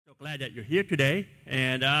glad that you're here today,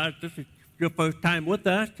 and this is your first time with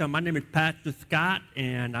us. So my name is Pastor Scott,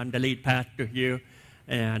 and I'm the lead pastor here.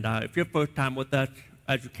 And if you're first time with us,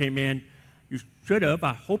 as you came in, you should have,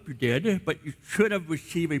 I hope you did, but you should have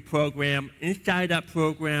received a program. Inside that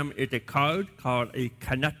program is a card called a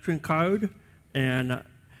connection card, and I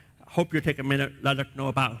hope you'll take a minute, let us know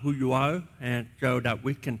about who you are, and so that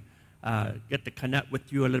we can get to connect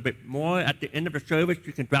with you a little bit more. At the end of the service,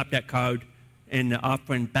 you can drop that card in the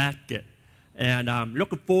offering basket. And I'm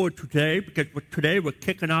looking forward to today because today we're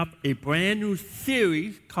kicking off a brand new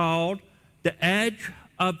series called The Edge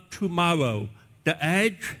of Tomorrow. The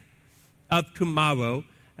Edge of Tomorrow.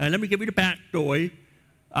 And let me give you the backstory.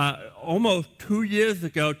 Almost 2 years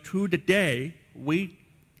ago to the day, we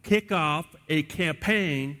kicked off a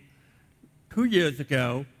campaign 2 years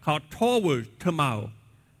ago called Towards Tomorrow.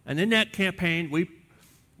 And in that campaign,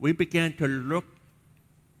 we began to look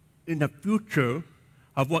in the future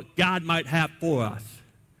of what God might have for us.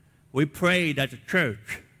 We prayed as a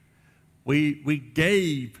church. We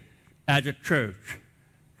gave as a church.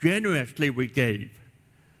 Generously we gave.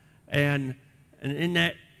 And in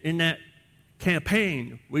that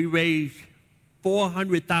campaign, we raised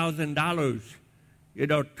 $400,000,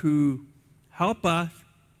 to help us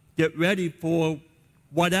get ready for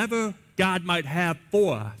whatever God might have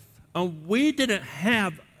for us. And we didn't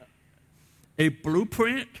have a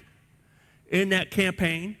blueprint in that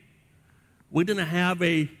campaign. We didn't have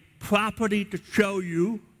a property to show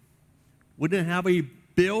you. We didn't have a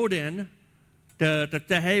building to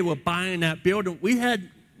say, hey, we're buying that building. We had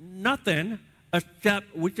nothing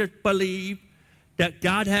except we just believed that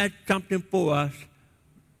God had something for us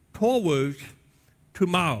towards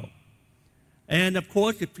tomorrow. And of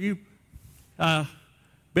course, if you've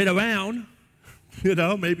been around,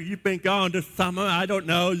 maybe you've been gone this summer. I don't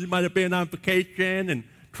know. You might have been on vacation and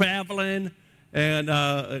traveling. And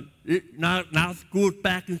now school's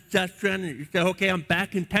back in session. And you say, okay, I'm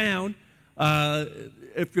back in town.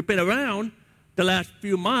 If you've been around the last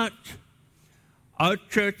few months, our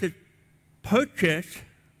church has purchased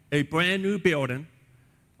a brand new building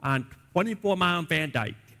on 24 Mile Van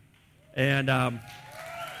Dyke. And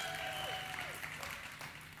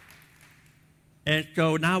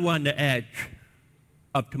so now we're on the edge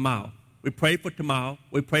of tomorrow. We pray for tomorrow.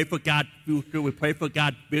 We pray for God's future. We pray for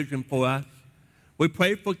God's vision for us. We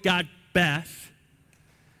pray for God's best.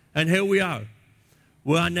 And here we are.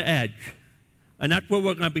 We're on the edge. And that's what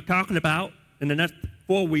we're going to be talking about in the next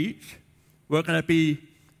 4 weeks. We're going to be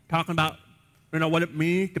talking about, what it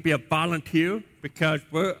means to be a volunteer, because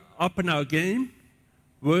we're up in our game.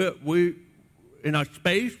 We in our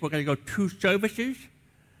space. We're going to go 2 services.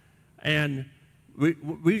 And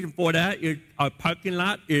reason for that is our parking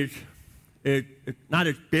lot is not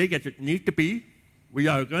as big as it needs to be. We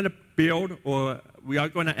are going to build, or we are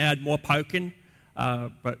going to add more parking,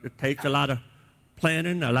 but it takes a lot of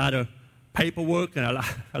planning, a lot of paperwork, and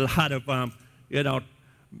a lot of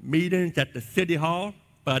meetings at the city hall.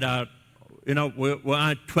 But we're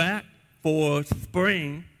on track for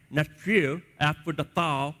spring next year after the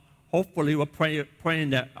fall. Hopefully, we're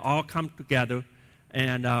praying that all come together,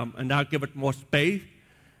 and that'll give us more space.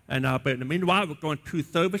 But in the meanwhile, we're going 2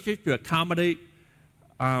 services to accommodate,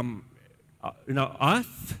 us,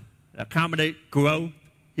 accommodate growth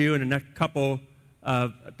here in the next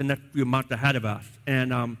the next few months ahead of us.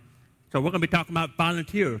 And so we're going to be talking about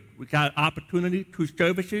volunteers. We got opportunity, 2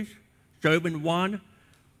 services, serving one.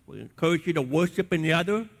 We encourage you to worship in the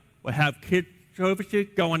other. We'll have kids services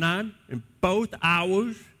going on in both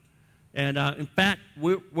hours. And in fact,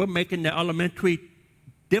 we're making the elementary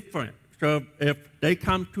different. So if they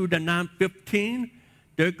come to the 9:15,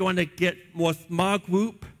 they're going to get more small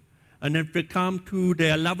group. And if they come to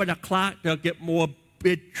the 11 o'clock, they'll get more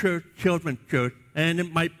big church, children's church. And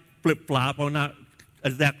it might flip-flop. I'm not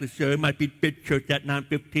exactly sure. It might be big church at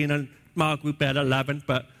 9:15 and small group at 11.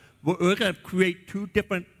 But we're going to create 2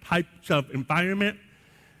 different types of environment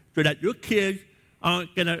so that your kids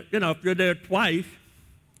aren't going to, if you're there twice,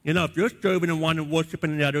 if you're serving in one and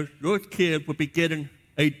worshiping in the other, your kids will be getting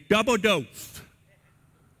a double dose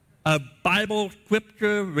of Bible,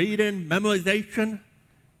 scripture, reading, memorization.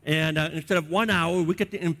 And instead of 1 hour, we get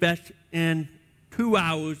to invest in 2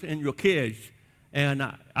 hours in your kids. And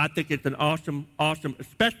I think it's an awesome,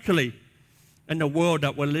 especially in the world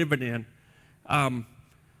that we're living in.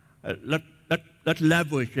 Let's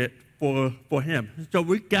leverage it for him. So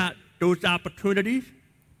we got those opportunities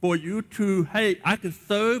for you to, hey, I can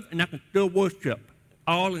serve and I can still worship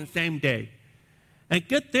all in the same day. And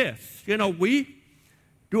get this, we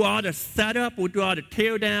do all the setup, we do all the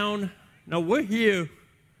tear down. We're here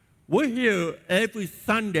every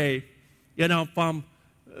Sunday, from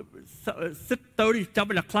 6:30,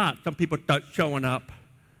 7 o'clock, some people start showing up.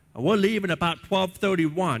 And we're leaving about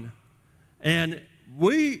 12:31. And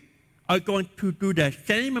we are going to do the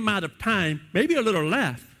same amount of time, maybe a little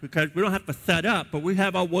less, because we don't have to set up, but we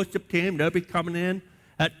have our worship team. They'll be coming in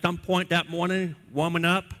at some point that morning, warming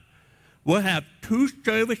up. We'll have 2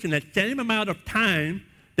 services in the same amount of time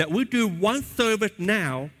that we do 1 service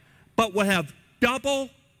now, but we'll have double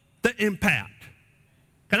the impact.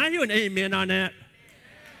 Can I hear an amen on that?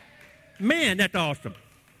 Man, that's awesome.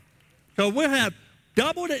 So we'll have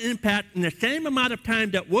double the impact in the same amount of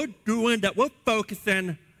time that we're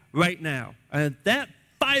focusing right now. And that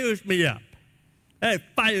fires me up. That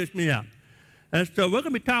fires me up. And so we're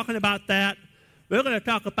going to be talking about that. We're going to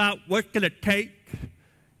talk about what's going to take,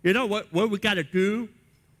 what we got to do,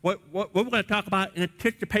 what we're going to talk about in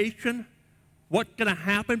anticipation, what's going to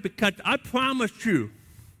happen, because I promise you,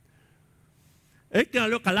 it's going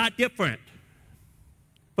to look a lot different.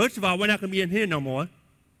 First of all, we're not going to be in here no more.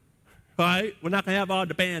 Right? We're not going to have all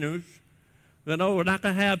the banners. We're not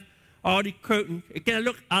going to have all the curtains. It's going to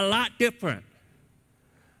look a lot different.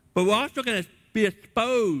 But we're also going to be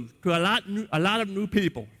exposed to a lot of new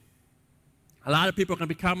people. A lot of people are going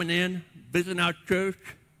to be coming in, visiting our church.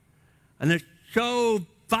 And it's so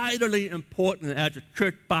vitally important as a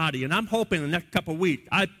church body. And I'm hoping in the next couple of weeks,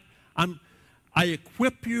 I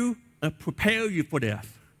equip you and prepare you for this,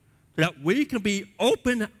 so that we can be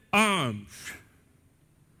open arms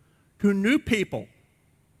to new people,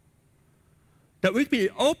 that we can be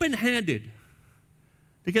open-handed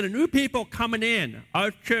to get new people coming in our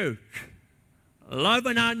church,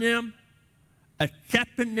 loving on them,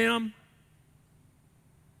 accepting them,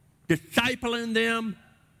 discipling them,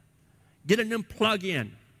 getting them plugged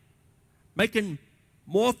in, making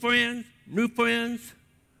more friends, new friends.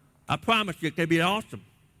 I promise you, it's going to be awesome.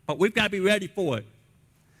 But we've got to be ready for it.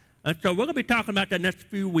 And so we're going to be talking about that next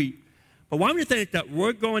few weeks. But one of the things that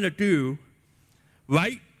we're going to do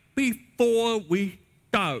right before we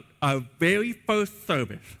start our very first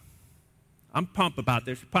service, I'm pumped about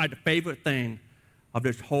this. It's probably the favorite thing of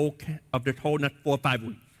this whole next 4 or 5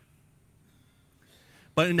 weeks.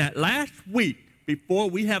 But in that last week, before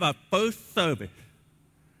we have our first service,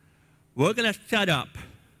 we're going to set up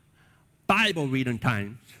Bible reading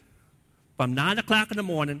times from 9 o'clock in the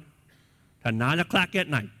morning to 9 o'clock at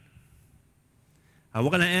night. And we're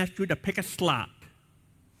going to ask you to pick a slot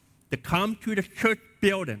to come to the church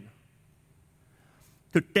building,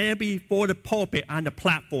 to stand before the pulpit on the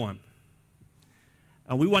platform.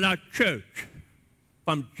 And we want our church,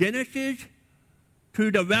 from Genesis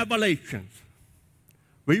to the Revelations,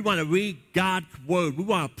 we want to read God's word. We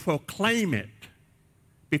want to proclaim it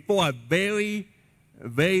before our very,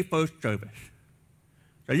 very first service.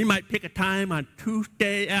 So you might pick a time on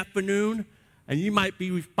Tuesday afternoon, and you might be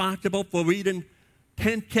responsible for reading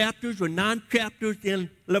 10 chapters or 9 chapters in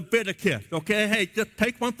Leviticus. Okay, hey, just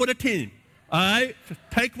take one for the team. All right, just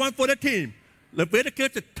take one for the team.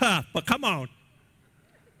 Leviticus is tough, but come on.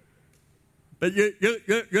 But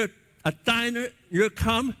you're a signer, you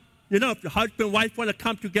come. If your husband and wife want to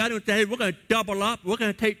come together and say, hey, we're going to double up. We're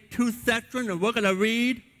going to take 2 sections and we're going to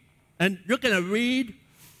read. And you're going to read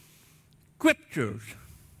scriptures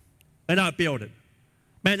in our building.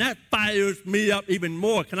 Man, that fires me up even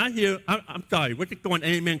more. Can I hear, I'm sorry, we're just going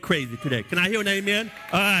amen crazy today. Can I hear an amen?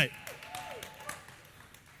 All right.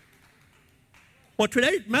 Well,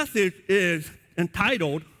 today's message is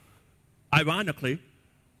entitled, ironically,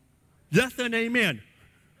 Yes and Amen.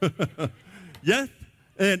 Yes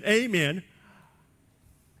and Amen.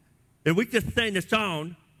 And we just sang the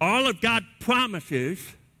song, all of God's promises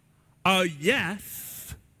are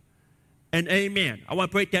yes and amen. I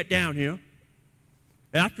want to break that down here.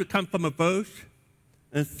 It actually comes from a verse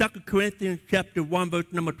in 2 Corinthians chapter 1, verse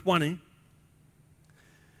number 20.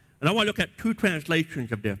 And I want to look at 2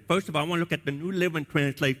 translations of this. First of all, I want to look at the New Living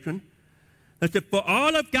Translation. It says, for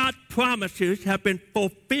all of God's promises have been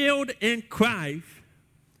fulfilled in Christ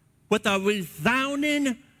with a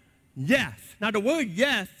resounding yes. Now, the word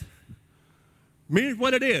yes means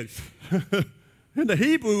what it is. In the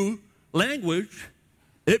Hebrew language,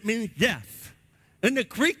 it means yes. In the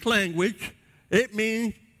Greek language, it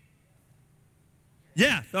means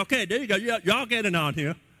yes. Okay, there you go. Y'all getting on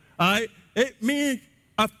here. All right. It means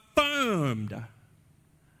affirmed.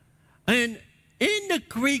 And in the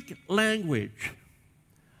Greek language,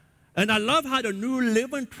 and I love how the New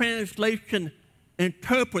Living Translation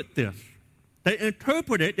interpret this. They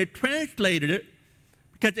interpret it, they translated it,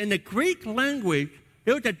 because in the Greek language,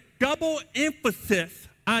 there was a double emphasis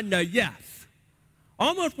on the yes.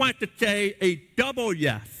 Almost like to say a double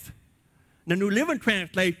yes. The New Living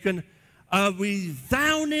Translation, a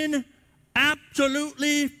resounding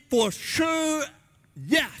absolutely for sure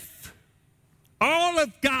yes. All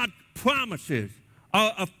of God's promises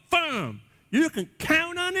are affirmed. You can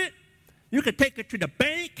count on it. You can take it to the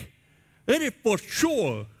bank. It is for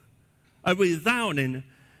sure a resounding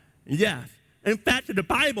yes. In fact, in the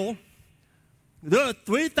Bible, there are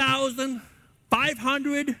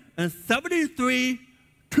 3,573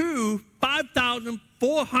 to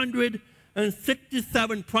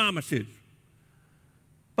 5,467 promises.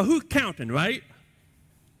 But who's counting, right?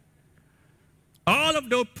 All of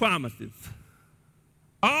those promises,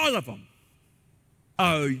 all of them,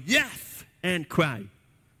 are yes in Christ.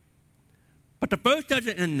 But the verse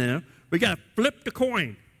doesn't end there. We got to flip the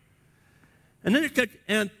coin. And then it says,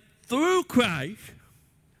 and through Christ,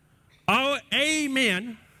 our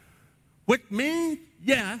amen, which means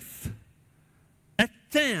yes,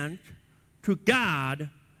 ascends to God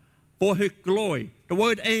for his glory. The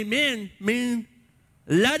word amen means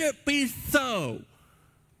let it be so.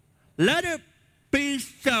 Let it be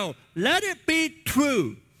so. Let it be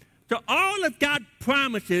true. So all of God's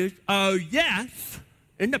promises are yes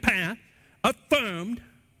in the past, affirmed,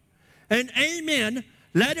 and amen,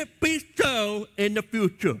 let it be so in the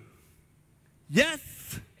future.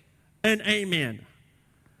 Yes and amen.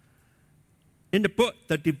 In the book,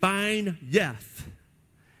 The Divine Yes,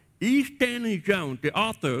 E. Stanley Jones, the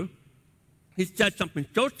author, he said something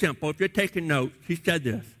so simple. If you're taking notes, he said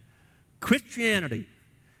this: Christianity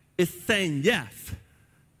is saying yes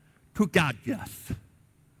to God's yes.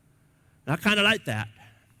 And I kind of like that.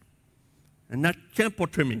 And that's simple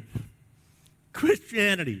to me.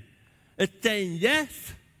 Christianity is saying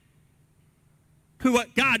yes to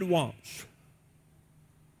what God wants.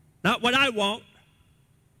 Not what I want,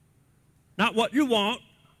 not what you want,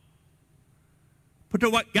 but to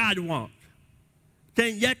what God wants.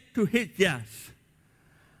 Saying yes to his yes.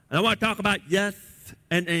 And I want to talk about yes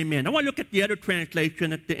and amen. I want to look at the other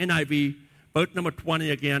translation, at the NIV, verse number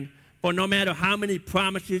 20 again. For no matter how many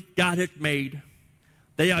promises God has made,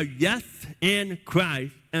 they are yes in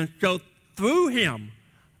Christ. And so through him,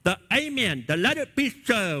 the amen, the let it be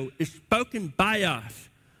so, is spoken by us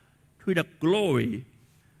to the glory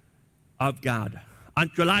of God. On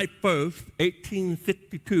July 1st,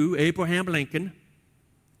 1862, Abraham Lincoln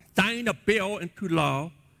signed a bill into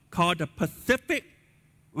law called the Pacific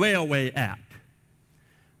Railway Act.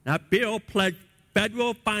 That bill pledged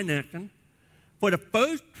federal financing for the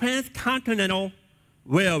first transcontinental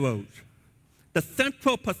railroads. The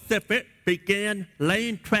Central Pacific began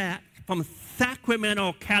laying tracks from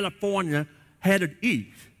Sacramento, California, headed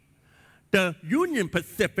east. The Union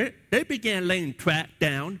Pacific, they began laying tracks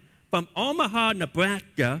down from Omaha,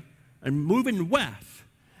 Nebraska, and moving west.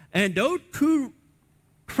 And those two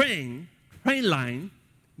train lines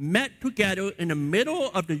met together in the middle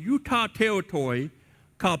of the Utah Territory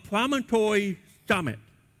called Promontory Summit.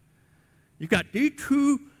 You got these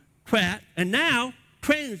two tracks, and now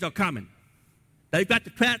trains are coming. They've got the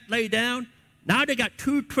tracks laid down. Now they got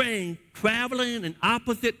two trains traveling in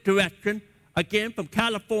opposite direction, again from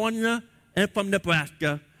California and from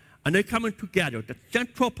Nebraska, and they're coming together. The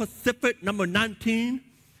Central Pacific number 19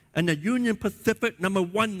 and the Union Pacific number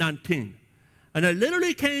 119. And they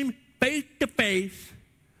literally came face to face,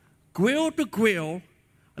 grill to grill,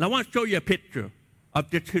 and I want to show you a picture of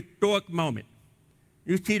this historic moment.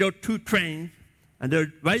 You see those two trains, and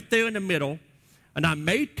they're right there in the middle. And on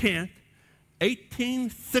May 10th,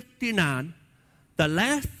 1869, the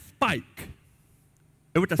last spike,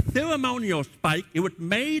 it was a ceremonial spike. It was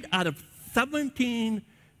made out of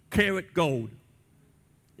 17-karat gold.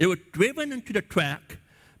 It was driven into the track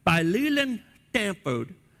by Leland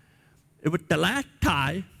Stanford. It was the last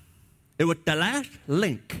tie, it was the last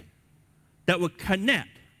link that would connect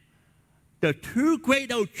the two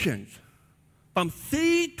great oceans from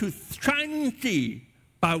sea to shining sea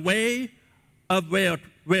by way of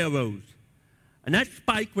railroads. And that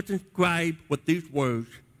spike was inscribed with these words: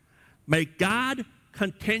 may God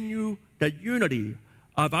continue the unity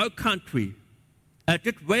of our country as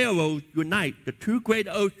its railroads unite the two great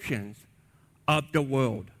oceans of the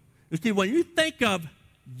world. You see, when you think of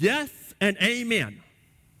yes and amen,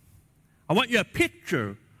 I want you to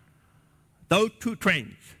picture those two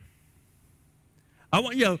trains. I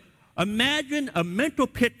want you to imagine a mental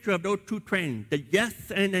picture of those two trains, the yes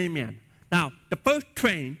and amen. Now, the first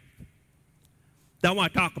train that I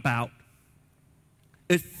want to talk about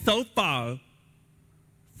is So Far,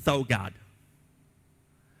 So God.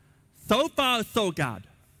 So far, so God.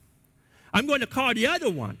 I'm going to call the other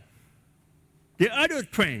one, the other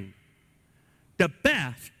train, the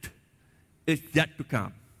best is yet to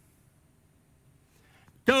come.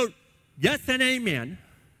 So, yes and amen,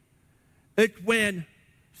 it's when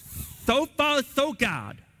So far, so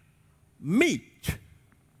God. Meet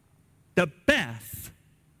the best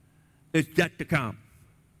is yet to come.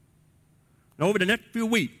 And over the next few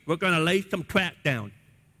weeks, we're going to lay some track down.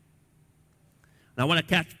 And I want to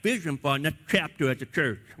cast vision for our next chapter as a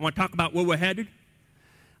church. I want to talk about where we're headed.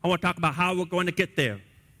 I want to talk about how we're going to get there.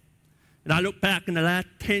 And I look back in the last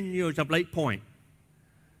 10 years of Lake Point.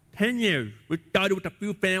 10 years. We started with a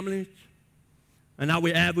few families, and now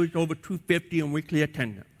we average over 250 in weekly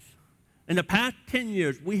attendance. In the past 10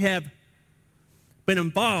 years, we have been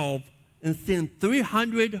involved in seeing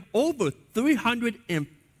over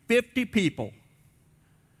 350 people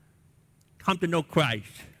come to know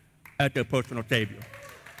Christ as their personal Savior.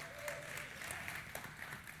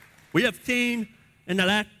 We have seen in the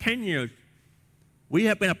last 10 years, we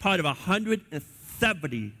have been a part of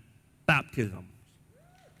 170 baptisms.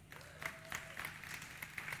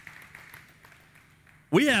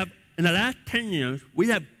 We have, in the last 10 years, we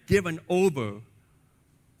have given over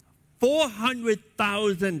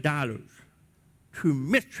 $400,000 to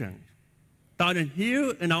missions, starting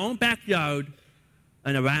here in our own backyard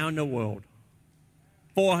and around the world.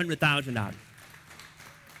 $400,000.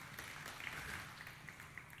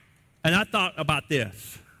 And I thought about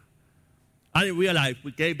this. I didn't realize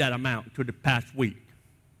we gave that amount until the past week.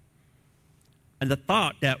 And the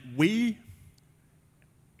thought that we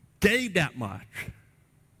gave that much,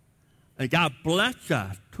 and God blessed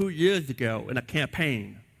us 2 years ago in a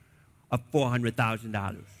campaign of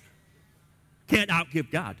 $400,000. Can't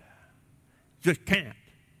outgive God. Just can't.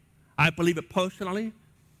 I believe it personally,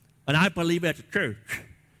 and I believe it as a church.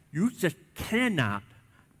 You just cannot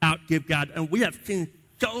outgive God. And we have seen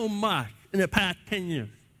so much in the past 10 years.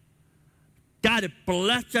 God has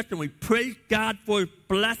blessed us, and we praise God for His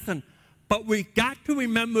blessing. But we got to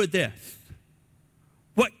remember this.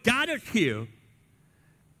 What got us here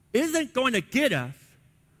isn't going to get us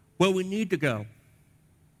where we need to go.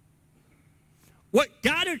 What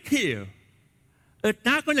got us here is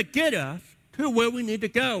not going to get us to where we need to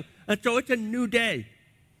go. And so it's a new day.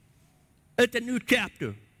 It's a new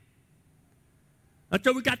chapter. And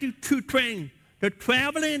so we got these two trains. They're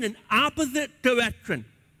traveling in opposite direction.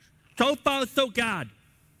 So far, so God.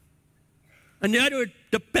 And the other is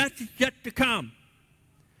the best is yet to come.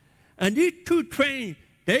 And these two trains,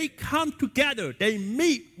 they come together. They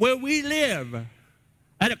meet where we live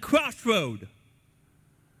at a crossroad.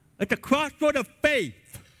 At the crossroad of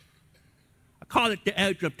faith. I call it the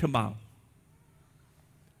edge of tomorrow.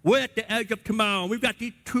 We're at the edge of tomorrow. We've got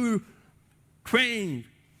these two trains.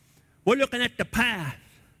 We're looking at the past.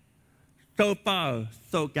 So far,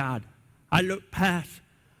 so God. I look past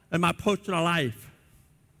in my personal life.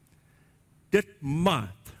 This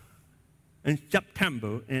month, in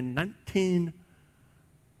September, in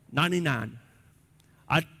 1999,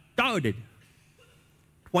 I started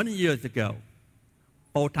 20 years ago,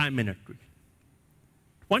 full-time ministry.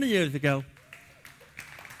 20 years ago.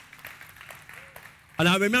 And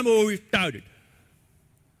I remember where we started.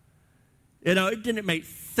 You know, it didn't make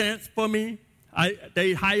sense for me.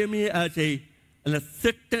 They hired me as an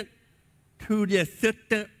assistant to the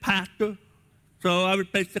assistant pastor. So I was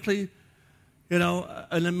basically, you know,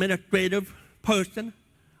 an administrative person.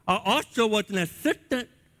 I also was an assistant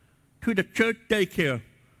to the church daycare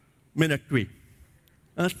ministry.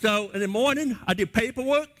 And so in the morning, I did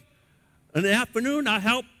paperwork. In the afternoon, I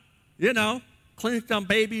helped, you know, clean some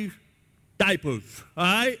babies' diapers, all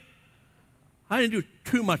right? I didn't do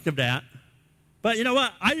too much of that. But you know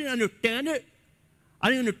what? I didn't understand it. I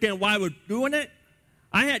didn't understand why I was doing it.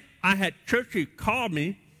 I had churches call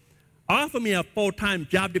me, offer me a full-time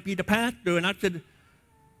job to be the pastor, and I said,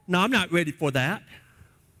 no, I'm not ready for that.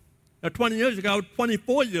 Now, 20 years ago, I was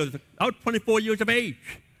 24 years of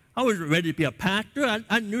age. I wasn't ready to be a pastor.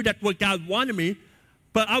 I knew that's what God wanted me,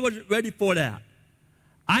 but I wasn't ready for that.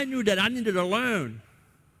 I knew that I needed to learn.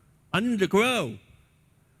 I needed to grow.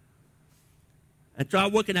 And so I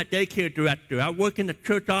work in that daycare director. I work in the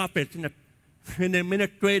church office in the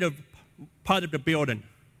administrative part of the building.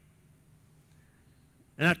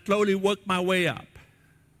 And I slowly worked my way up.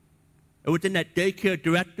 I was in that daycare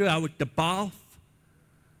director. I was the boss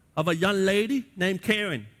of a young lady named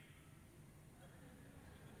Karen.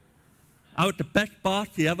 I was the best boss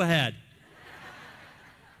she ever had.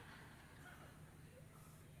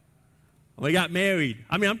 We got married.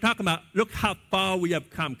 I mean, I'm talking about, look how far we have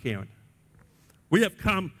come, Karen. We have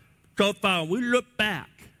come so far. We look back.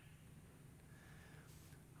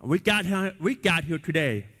 We got here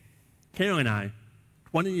today, Karen and I,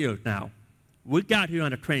 20 years now. We got here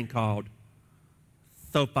on a train called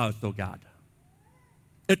So Far, So God.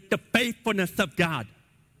 It's the faithfulness of God.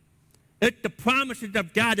 It's the promises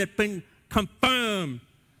of God that's been confirmed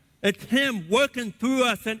It's Him working through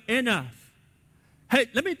us and in us. Hey,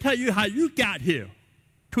 let me tell you how you got here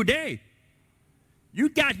today. You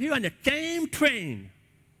got here on the same train.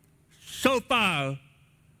 So far,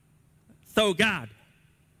 so God.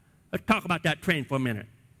 Let's talk about that train for a minute.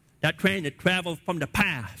 That train that travels from the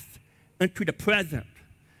past into the present.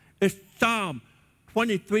 It's Psalm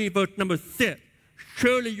 23, verse number 6.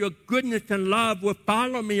 Surely your goodness and love will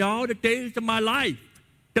follow me all the days of my life.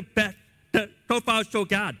 The best, so far, so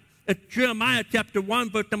God. It's Jeremiah chapter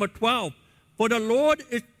 1, verse number 12. For the Lord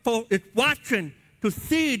is watching to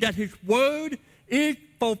see that His word is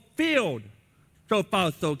fulfilled. So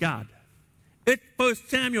far, so God. It's 1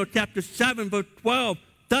 Samuel chapter 7, verse 12.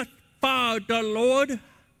 Thus far, the Lord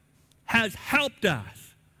has helped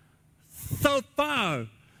us. So far,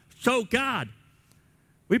 so God.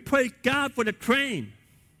 We praise God for the train.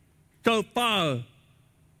 So far,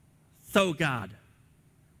 so God.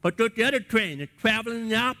 But there's the other train. It's traveling in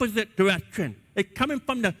the opposite direction. It's coming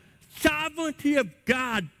from the sovereignty of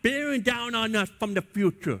God bearing down on us from the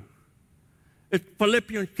future. It's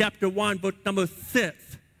Philippians chapter 1, verse number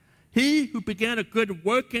 6. He who began a good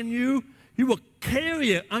work in you, He will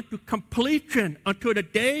carry it unto completion until the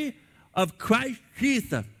day of Christ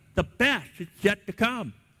Jesus. The best is yet to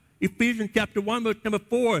come. Ephesians chapter 1, verse number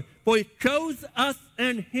 4. For He chose us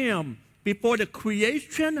in Him before the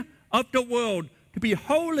creation of the world to be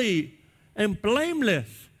holy and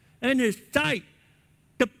blameless in His sight.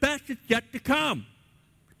 The best is yet to come.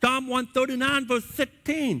 Psalm 139, verse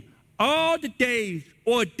 16. All the days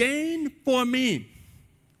ordained for me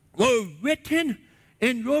were written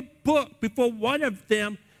in your book before one of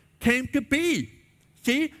them came to be.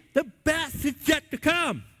 See, the best is yet to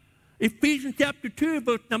come. Ephesians chapter 2,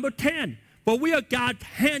 verse number 10. For we are God's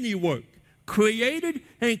handiwork, created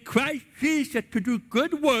in Christ Jesus to do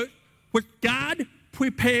good work, which God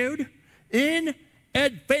prepared in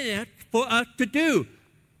advance for us to do.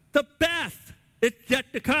 The best is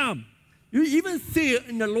yet to come. You even see it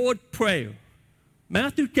in the Lord's Prayer.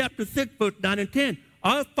 Matthew chapter 6, verse 9 and 10.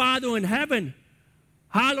 Our Father in heaven,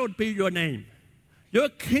 hallowed be your name. Your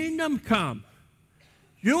kingdom come.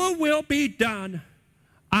 Your will be done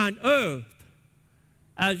on earth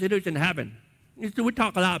as it is in heaven. You see, we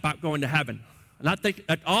talk a lot about going to heaven. And I think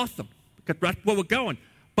that's awesome because that's where we're going.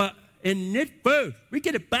 But in this verse, we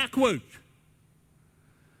get it backwards.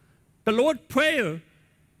 The Lord's Prayer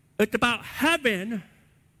is about heaven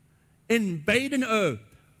invading earth.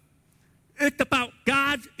 It's about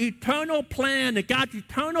God's eternal plan and God's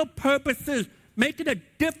eternal purposes making a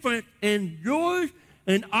difference in yours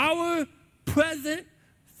and our present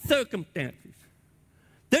circumstances.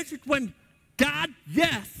 This is when God,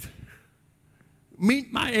 yes,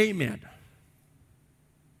 meet my amen.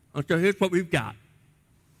 And so here's what we've got.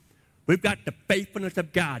 We've got the faithfulness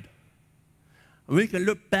of God. And we can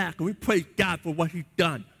look back and we praise God for what He's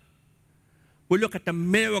done. We look at the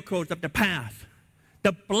miracles of the past,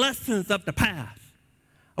 the blessings of the past.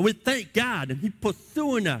 And we thank God and He's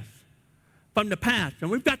pursuing us from the past. And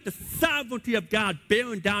we've got the sovereignty of God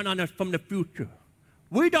bearing down on us from the future.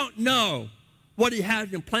 We don't know what He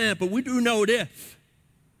has in plan, but we do know this.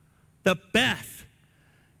 The best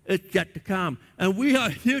is yet to come. And we are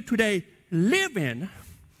here today living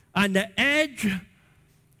on the edge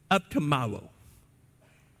of tomorrow.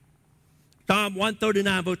 Psalm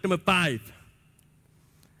 139, verse number 5.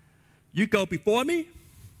 You go before me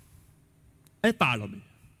and follow me.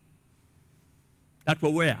 That's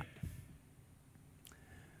where we're at.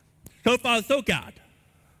 So far, so God.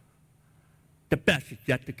 The best is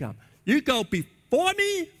yet to come. You go before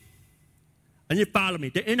me and you follow me.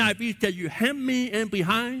 The NIV says you hem me in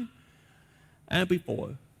behind and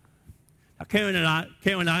before. Now, Karen and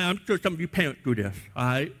I, I'm sure some of you parents do this, all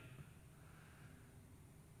right?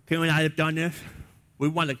 Karen and I have done this.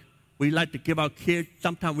 We like to give our kids,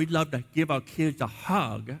 sometimes we love to give our kids a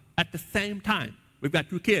hug at the same time. We've got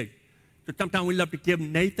 2 kids. So sometimes we love to give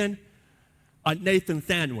Nathan a Nathan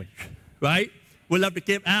sandwich, right? We love to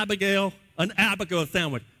give Abigail an Abigail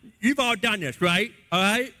sandwich. You've all done this, right? All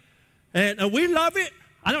right? And we love it.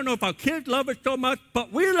 I don't know if our kids love it so much,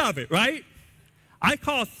 but we love it, right? I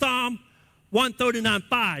call Psalm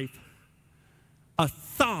 139:5 a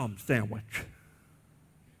psalm sandwich.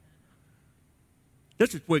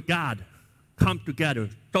 This is where God comes together.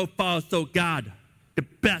 So far, so God. The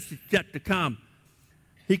best is yet to come.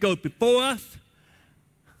 He goes before us,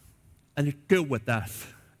 and He's still with us,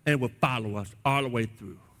 and will follow us all the way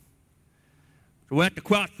through. So we're at the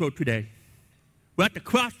crossroad today. We're at the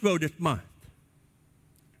crossroad this month,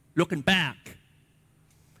 looking back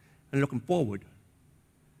and looking forward.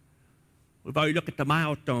 We've already looked at the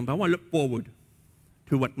milestones, but I want to look forward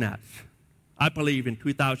to what's next. I believe, in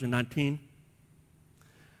 2019.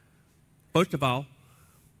 First of all,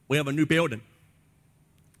 we have a new building.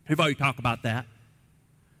 We've already talked about that.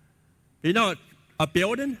 You know, a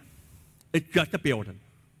building is just a building.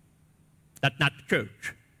 That's not the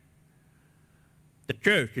church. The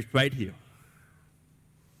church is right here.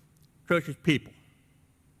 Church is people.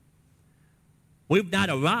 We've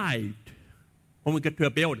not arrived when we get to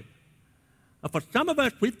a building. And for some of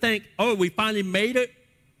us, we think, oh, we finally made it.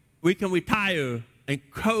 We can retire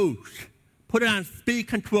and coast, put it on speed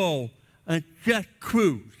control, and just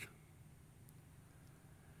cruise.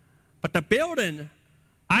 But the building,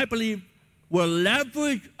 I believe, will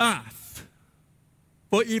leverage us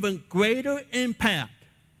for even greater impact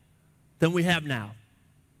than we have now.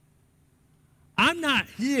 I'm not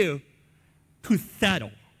here to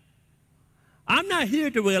settle. I'm not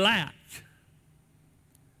here to relax.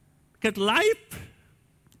 Because life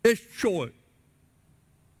is short.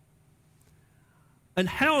 And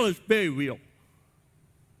hell is very real.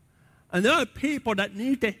 And there are people that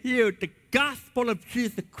need to hear the gospel of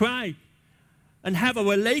Jesus Christ and have a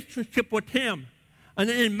relationship with Him. And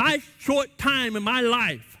in my short time in my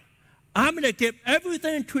life, I'm going to give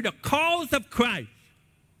everything to the cause of Christ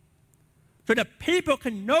so that people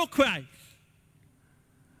can know Christ.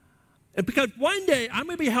 And because one day I'm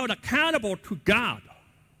going to be held accountable to God.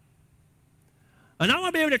 And I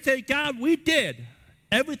want to be able to say, God, we did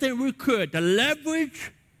everything we could to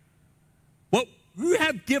leverage what you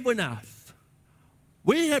have given us.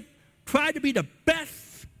 We have tried to be the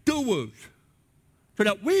best stewards so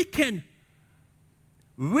that we can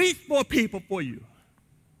reach more people for you.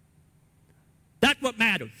 That's what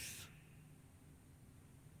matters.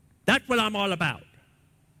 That's what I'm all about.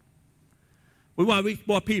 We want to reach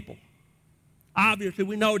more people. Obviously,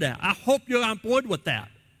 we know that. I hope you're on board with that.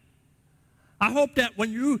 I hope that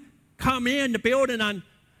when you come in the building on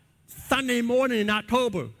Sunday morning in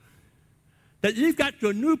October, that you've got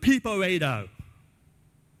your new people radar,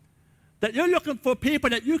 that you're looking for people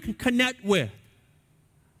that you can connect with.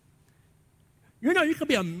 You know, you can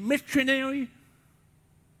be a missionary.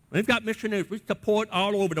 We've got missionaries we support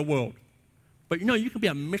all over the world. But you know, you can be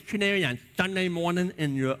a missionary on Sunday morning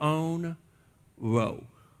in your own row.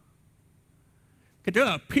 Because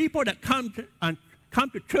there are people that come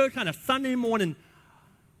to church on a Sunday morning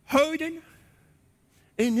hurting,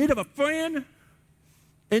 in need of a friend,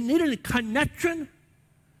 in need of a connection.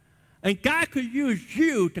 And God could use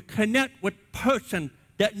you to connect with a person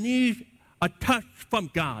that needs a touch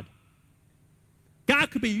from God.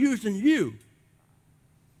 God could be using you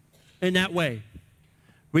in that way,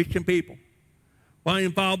 reaching people. Want to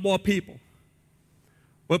involve more people.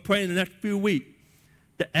 We're praying the next few weeks,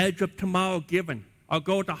 the Edge of Tomorrow giving. Our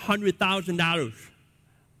goal is $100,000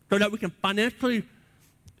 so that we can financially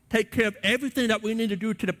take care of everything that we need to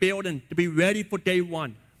do to the building to be ready for day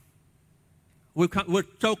one. We're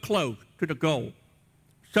so close to the goal.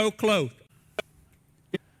 So close.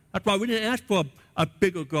 That's why we didn't ask for a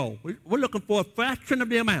bigger goal. We're looking for a fraction of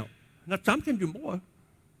the amount. Now, some can do more,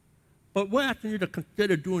 but we're asking you to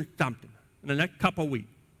consider doing something in the next couple of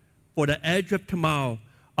weeks for the Edge of Tomorrow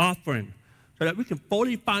offering so that we can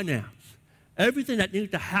fully finance everything that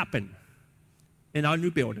needs to happen in our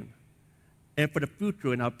new building and for the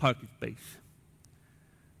future in our parking space.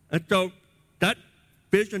 And so that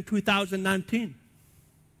Vision 2019,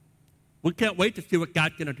 we can't wait to see what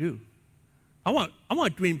God's going to do. I want to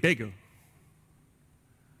dream bigger.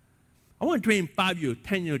 I want to dream 5 years,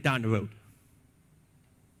 10 years down the road.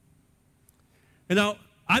 You know,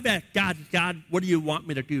 I've asked God, what do you want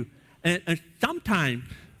me to do? And sometimes,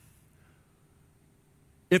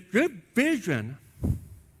 if your vision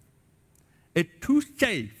is too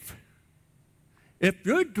safe, if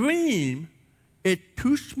your dream is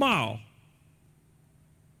too small,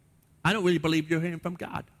 I don't really believe you're hearing from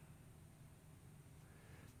God.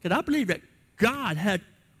 Because I believe that God had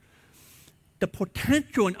the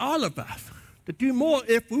potential in all of us to do more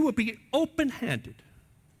if we would be open-handed.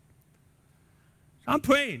 So I'm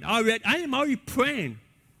praying already. I am already praying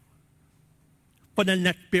for the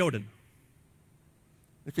next building.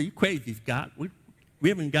 I say, you crazy, Scott. We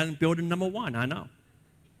haven't gotten building number 1, I know.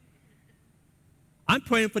 I'm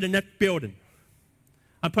praying for the next building.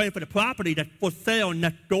 I'm praying for the property that's for sale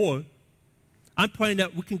next door. I'm praying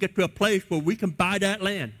that we can get to a place where we can buy that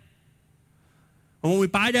land. And when we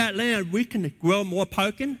buy that land, we can grow more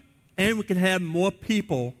parking and we can have more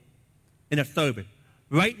people in a service.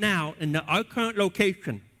 Right now, in our current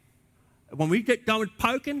location, when we get done with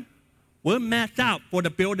parking, we're maxed out for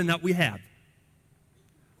the building that we have.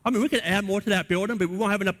 I mean, we can add more to that building, but we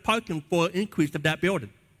won't have enough parking for an increase of that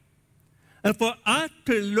building. And for us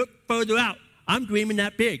to look further out, I'm dreaming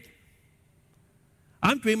that big.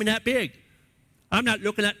 I'm dreaming that big. I'm not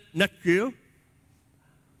looking at next year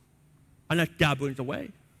unless God brings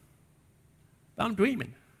away. But I'm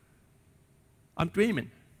dreaming. I'm dreaming.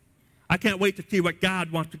 I can't wait to see what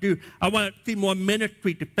God wants to do. I want to see more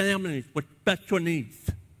ministry to families with special needs.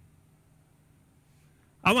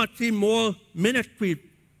 I want to see more ministry,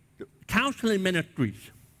 counseling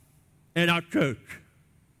ministries in our church.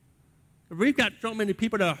 We've got so many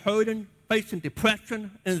people that are hurting, facing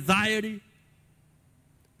depression, anxiety,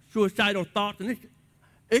 suicidal thoughts, and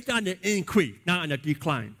it's on the increase, not on the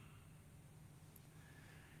decline.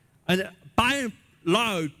 And by and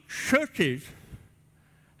large, churches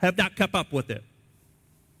have not kept up with it.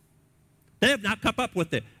 They have not kept up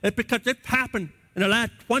with it. It's because it's happened in the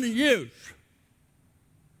last 20 years.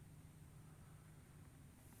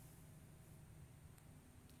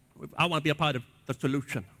 I want to be a part of the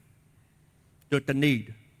solution. There's the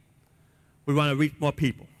need. We want to reach more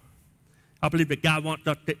people. I believe that God wants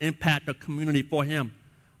us to impact the community for Him.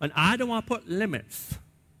 And I don't want to put limits.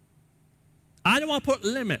 I don't want to put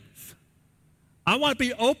limits. I want to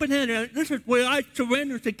be open-handed. This is where I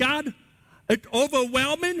surrender to God. It's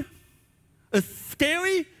overwhelming. It's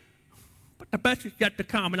scary. But the best is yet to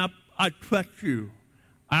come. And I trust you.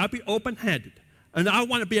 I'll be open-handed. And I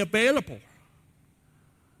want to be available.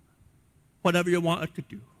 Whatever you want us to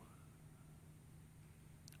do.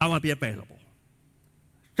 I want to be available.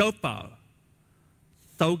 So far,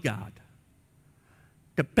 so God.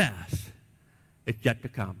 The best is yet to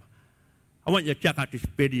come. I want you to check out this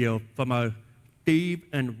video from Steve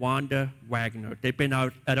and Wanda Wagner. They've been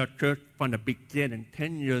out at our church from the beginning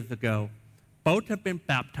 10 years ago. Both have been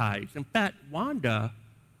baptized. In fact, Wanda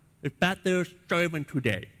is back there serving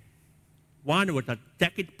today. Wanda was the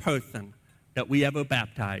second person that we ever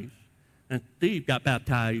baptized. And Steve got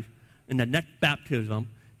baptized in the next baptism.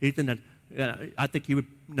 He's in I think he was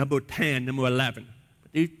number 10, number 11.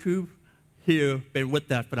 But these two here have been with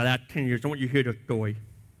us for the last 10 years. I want you to hear their story.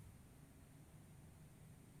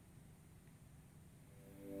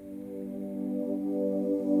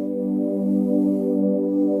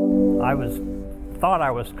 I thought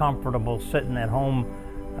I was comfortable sitting at home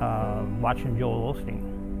watching Joel Osteen.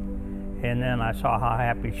 And then I saw how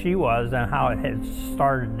happy she was and how it had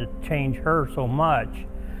started to change her so much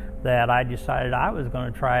that I decided I was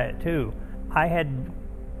going to try it too. I had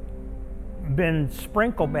been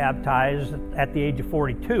sprinkle baptized at the age of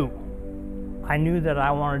 42. I knew that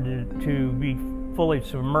I wanted to be fully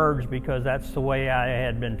submerged because that's the way I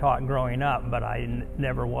had been taught growing up, but I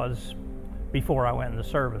never was before I went in the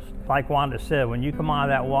service. Like Wanda said, when you come out of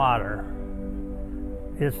that water,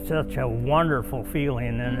 it's such a wonderful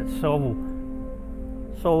feeling, and it's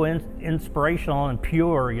so inspirational and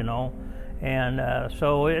pure, you know. And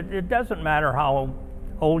so it doesn't matter how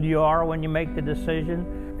old you are when you make the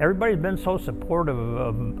decision. Everybody's been so supportive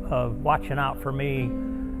of watching out for me,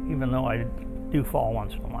 even though I do fall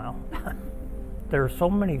once in a while. There are so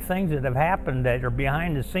many things that have happened that are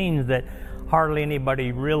behind the scenes that hardly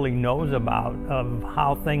anybody really knows about, of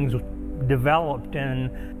how things developed,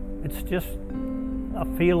 and it's just a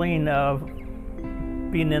feeling of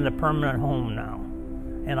being in a permanent home now,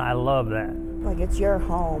 and I love that. Like it's your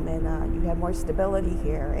home, and you have more stability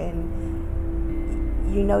here,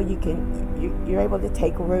 and you know you're able to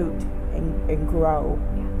take root and grow.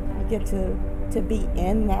 I get to be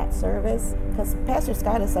in that service because Pastor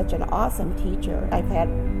Scott is such an awesome teacher. I've had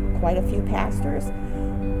quite a few pastors,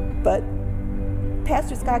 but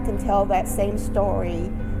Pastor Scott can tell that same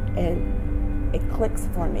story, and it clicks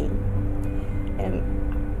for me. And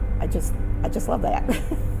I just love that.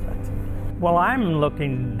 Well, I'm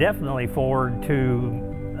looking definitely forward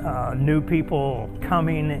to new people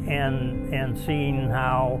coming and seeing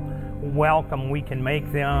how welcome we can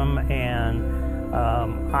make them, and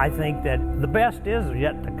I think that the best is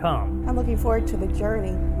yet to come. I'm looking forward to the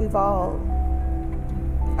journey. We've all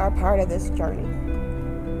are part of this journey,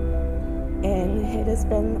 and it has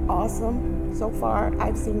been awesome so far.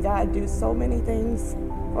 I've seen God do so many things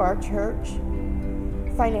for our church,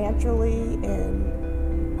 financially and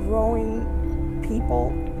growing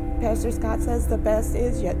people. Pastor Scott says the best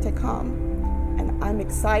is yet to come, and I'm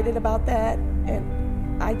excited about that,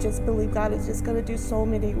 and I just believe God is just going to do so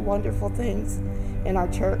many wonderful things in our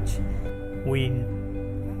church. We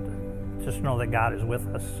just know that God is with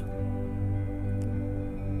us.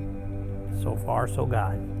 So far, so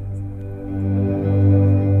God.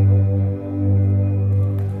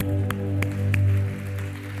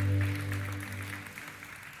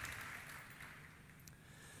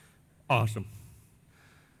 Awesome.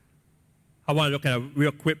 I want to look at a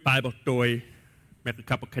real quick Bible story, make a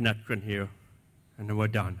couple connections here, and then we're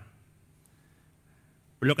done.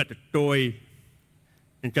 We look at the story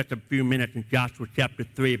in just a few minutes in Joshua chapter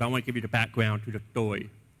 3, but I want to give you the background to the story.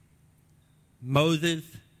 Moses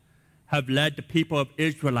have led the people of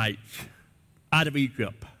Israelites out of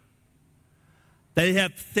Egypt. They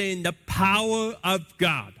have seen the power of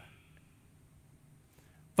God.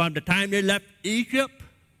 From the time they left Egypt,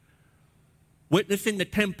 witnessing the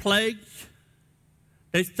 10 plagues,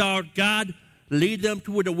 they saw God lead them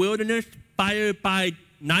through the wilderness, fire by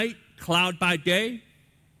night, cloud by day.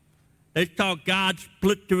 They saw God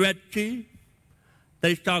split the Red Sea.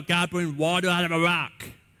 They saw God bring water out of a rock,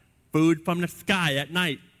 food from the sky at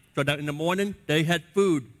night, so that in the morning they had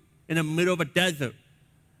food in the middle of a desert.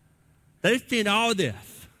 They've seen all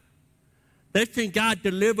this. They've seen God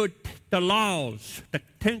deliver the laws, the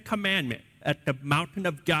 10 Commandments, at the mountain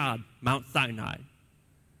of God, Mount Sinai.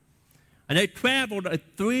 And they traveled a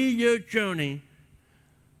 3-year journey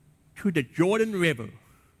to the Jordan River,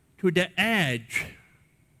 to the edge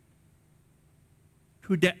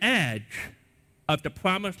of the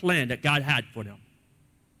promised land that God had for them.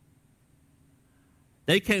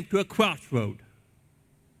 They came to a crossroad,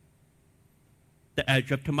 the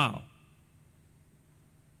edge of tomorrow.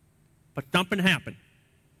 But something happened.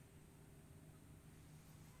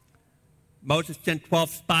 Moses sent 12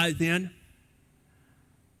 spies in.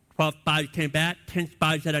 12 spies came back. 10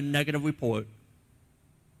 spies had a negative report.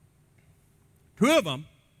 2 of them,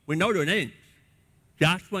 we know their names,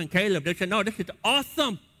 Joshua and Caleb. They said, no, this is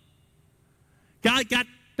awesome. God got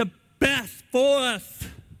the best for us.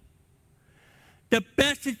 The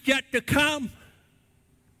best is yet to come.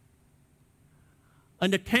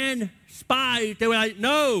 And the 10 spies, they were like,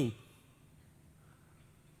 no.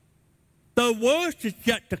 The worst is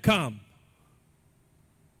yet to come.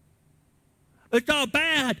 It's all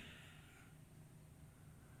bad.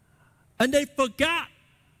 And they forgot.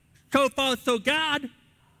 So far, so God,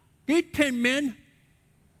 these 10 men,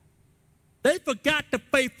 they forgot the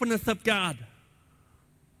faithfulness of God.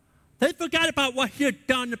 They forgot about what he had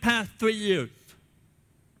done the past 3 years.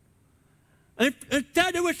 And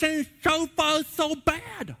instead, they were saying, so far, so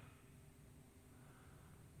bad.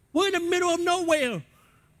 We're in the middle of nowhere.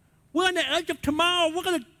 We're on the edge of tomorrow. We're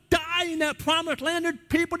going to die in that promised land. There's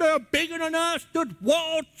people that are bigger than us. There's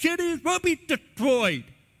walled cities. We'll be destroyed.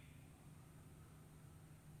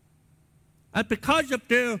 And because of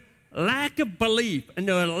their lack of belief and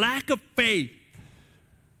their lack of faith,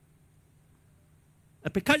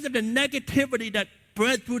 and because of the negativity that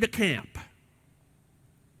spread through the camp,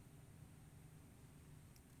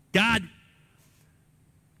 God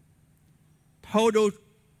told those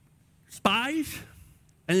spies,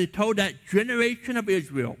 and he told that generation of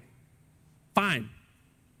Israel, fine,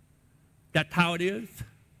 that's how it is,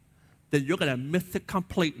 then you're going to miss it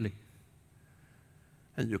completely.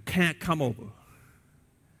 And you can't come over.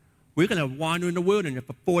 We're going to wander in the wilderness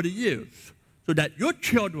for 40 years so that your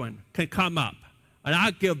children can come up, and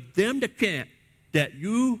I'll give them the chance that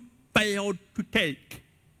you failed to take.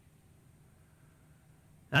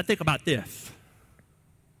 And I think about this.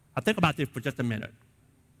 I think about this for just a minute.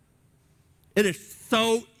 It is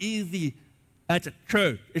so easy as a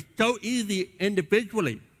church, it's so easy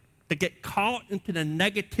individually to get caught into the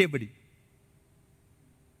negativity.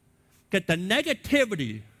 Because the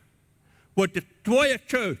negativity will destroy a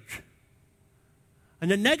church.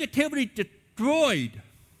 And the negativity destroyed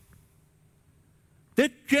this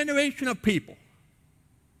generation of people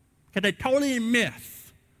because they totally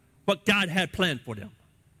miss what God had planned for them.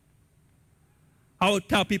 I always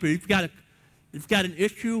tell people, if you've got an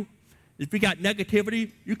issue, if you got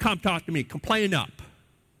negativity, you come talk to me. Complain up.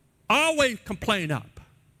 Always complain up.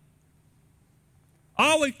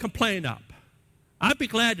 Always complain up. I'd be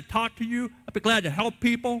glad to talk to you. I'd be glad to help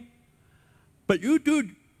people. But you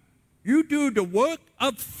do the work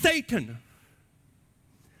of Satan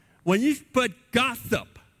when you spread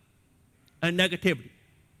gossip and negativity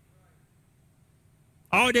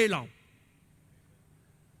all day long.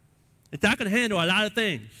 It's not going to handle a lot of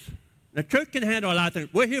things. The church can handle a lot of things.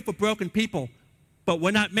 We're here for broken people, but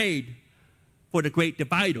we're not made for the great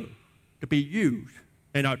divider to be used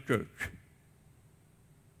in our church.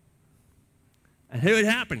 And here it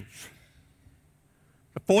happens.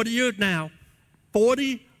 For 40 years now,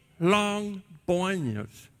 40 long born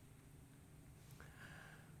years.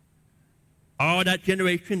 All that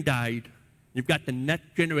generation died. You've got the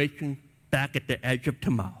next generation back at the edge of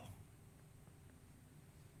tomorrow.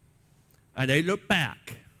 And they look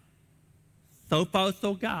back. So far,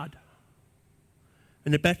 so God.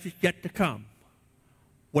 And the best is yet to come.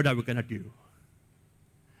 What are we going to do?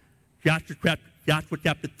 Joshua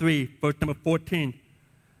chapter 3, verse number 14.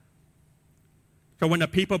 So when the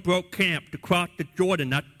people broke camp to cross the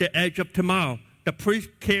Jordan at the edge of tomorrow, the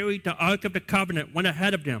priests carried the Ark of the Covenant, went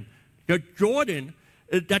ahead of them. The Jordan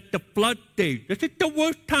is at the flood stage. This is the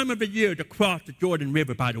worst time of the year to cross the Jordan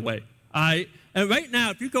River, by the way. All right? And right now,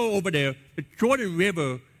 if you go over there, the Jordan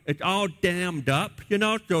River is all dammed up,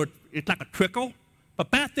 so it's like a trickle. But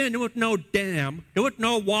back then, there was no dam. There was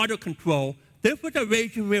no water control. This was a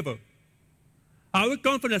raging river. I was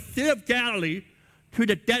going from the Sea of Galilee to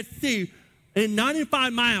the Dead Sea. In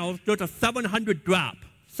 95 miles, there's a 700 drop,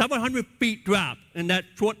 700 feet drop in that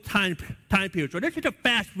short time period. So this is a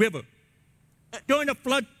fast river. During the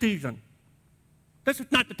flood season, this is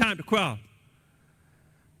not the time to cross.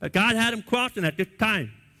 But God had them crossing at this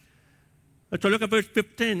time. So look at verse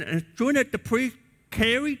 15. And as soon as the priest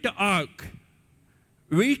carried the ark,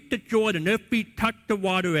 reached the Jordan, their feet touched the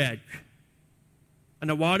water edge. And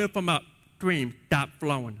the water from upstream stopped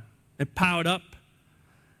flowing and piled up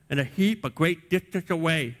in a heap a great distance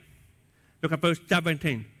away. Look at verse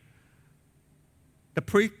 17. The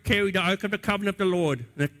priest carried the Ark of the Covenant of the Lord,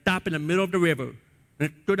 and it stopped in the middle of the river, and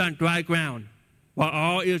it stood on dry ground, while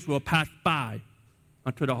all Israel passed by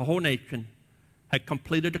until the whole nation had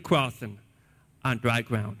completed the crossing on dry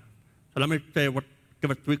ground. So let me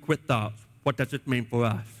give us 3 quick thoughts. What does it mean for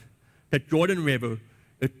us? The Jordan River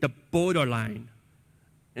is the borderline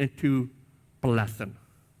into blessing.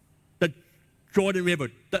 The Jordan River,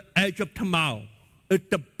 the edge of tomorrow, is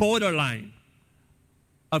the borderline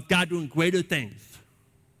of God doing greater things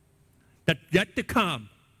that's yet to come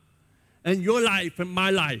in your life and my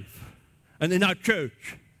life and in our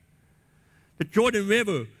church. The Jordan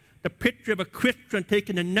River, the picture of a Christian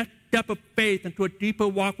taking the next step of faith into a deeper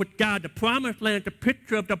walk with God. The promised land, the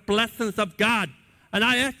picture of the blessings of God. And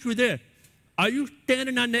I ask you this, are you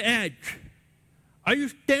standing on the edge? Are you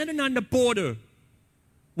standing on the border?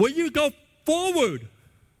 Will you go forward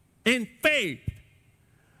in faith?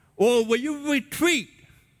 Or will you retreat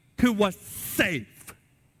to what's safe?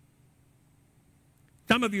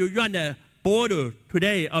 Some of you, you're on the border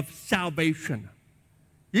today of salvation.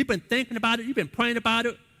 You've been thinking about it, you've been praying about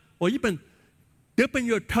it, or you've been dipping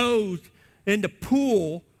your toes in the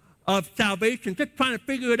pool of salvation, just trying to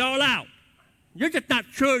figure it all out. You're just not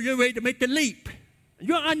sure you're ready to make the leap.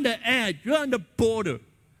 You're on the edge, you're on the border.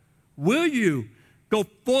 Will you go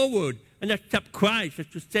forward and accept Christ as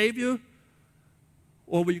your Savior,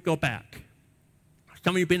 or will you go back?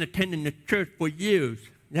 Some of you have been attending the church for years.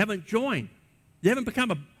 You haven't joined. You haven't become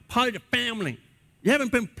a part of the family. You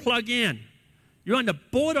haven't been plugged in. You're on the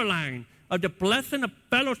borderline of the blessing of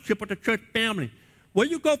fellowship with the church family. Will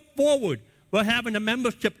you go forward? We're having a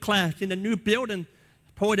membership class in the new building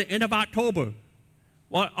toward the end of October.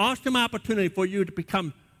 Well, awesome opportunity for you to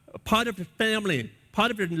become a part of the family, part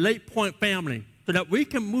of the Lake Point family, so that we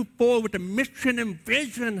can move forward with the mission and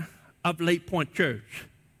vision of Lake Point Church.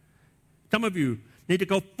 Some of you need to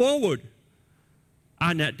go forward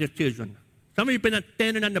on that decision. Some of you have been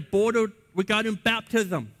standing on the border regarding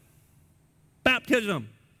baptism. Baptism,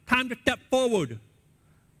 time to step forward.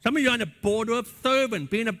 Some of you are on the border of serving,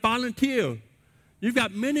 being a volunteer.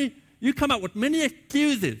 You come up with many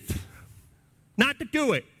excuses not to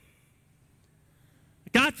do it.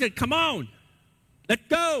 God said, come on, let's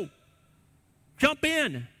go. Jump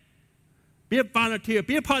in. Be a volunteer.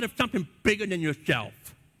 Be a part of something bigger than yourself.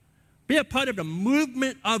 Be a part of the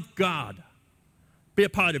movement of God. Be a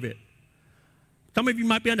part of it. Some of you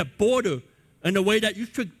might be on the border in the way that you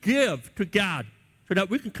should give to God so that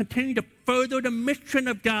we can continue to further the mission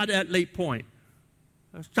of God at Lake Point.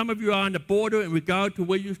 Some of you are on the border in regard to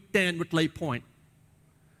where you stand with Lake Point.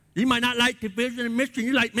 You might not like the vision and mission.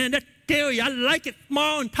 You're like, man, that's scary. I like it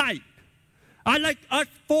small and tight. I like us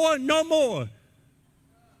 4 and no more.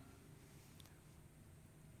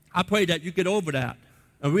 I pray that you get over that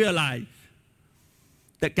and realize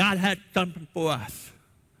that God had something for us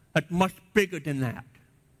that's much bigger than that.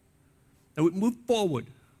 And we move forward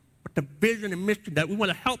with the vision and mission that we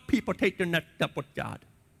want to help people take their next step with God.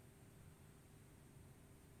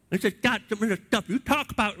 It's just God, some of the stuff you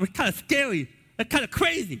talk about, it's kind of scary. It's kind of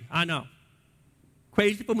crazy. I know.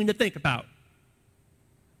 Crazy for me to think about.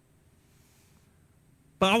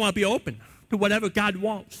 But I want to be open to whatever God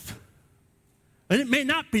wants. And it may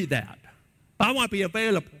not be that, but I want to be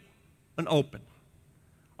available and open.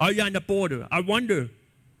 Are you on the border? I wonder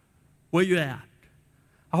where you're at.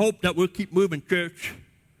 I hope that we'll keep moving, church.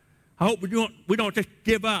 I hope we don't just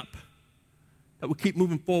give up, that we keep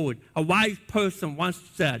moving forward. A wise person once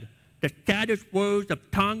said, the saddest words of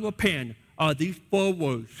tongue or pen are these 4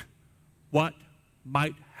 words: what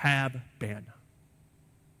might have been.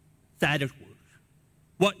 Saddest words.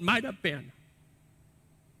 What might have been.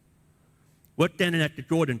 We're standing at the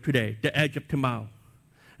Jordan today, the edge of tomorrow.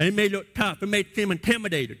 And it may look tough. It may seem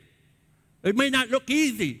intimidated. It may not look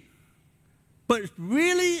easy, but it's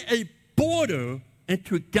really a border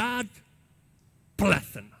into God's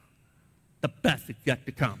blessing. The best is yet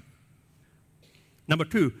to come. Number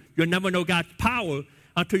 2, you'll never know God's power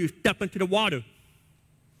until you step into the water.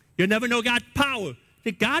 You'll never know God's power.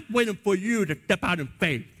 See, God's waiting for you to step out in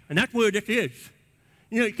faith, and that's where this is.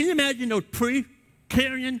 You know, can you imagine those priests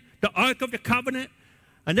carrying the Ark of the Covenant,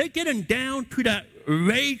 and they're getting down to that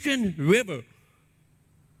raging river,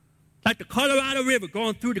 like the Colorado River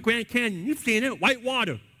going through the Grand Canyon. You've seen it, white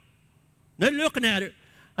water. They're looking at it,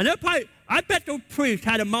 and they're probably, I bet those priests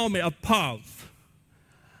had a moment of pause.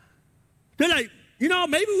 They're like, you know,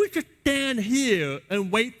 maybe we should stand here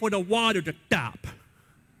and wait for the water to stop.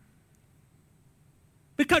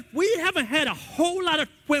 Because we haven't had a whole lot of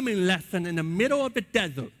swimming lesson in the middle of the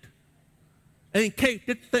desert in case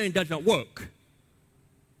this thing doesn't work.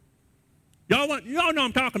 Y'all know what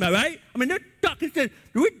I'm talking about, right? I mean, they're stuck and saying,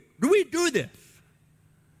 do we do this?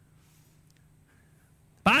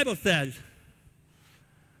 The Bible says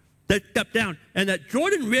they stepped down, and that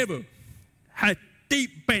Jordan River has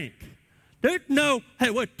steep bank. There's no,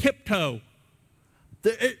 hey, we'll tiptoe,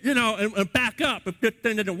 and back up if this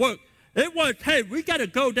thing doesn't work. It was, hey, we got to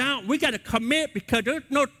go down, we got to commit because there's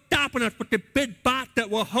no stopping us with the big box that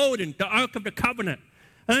we're holding, the Ark of the Covenant.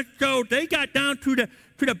 And so they got down to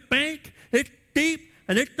the bank, it's deep,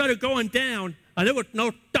 and they started going down, and there was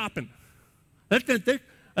no stopping.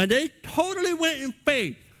 And they totally went in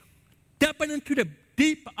faith, stepping into the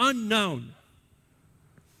deep unknown.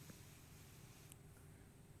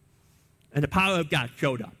 And the power of God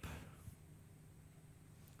showed up.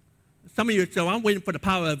 Some of you say, I'm waiting for the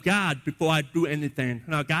power of God before I do anything.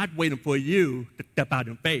 No, God's waiting for you to step out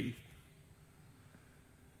in faith.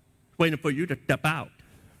 He's waiting for you to step out.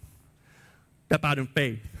 Step out in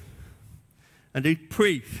faith. And these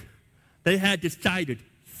priests, they had decided,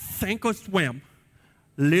 sink or swim,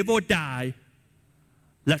 live or die,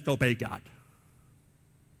 let's obey God.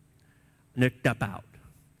 And they step out.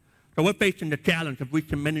 So we're facing the challenge of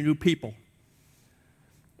reaching many new people.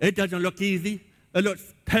 It doesn't look easy. It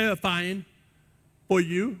looks terrifying for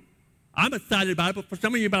you. I'm excited about it, but for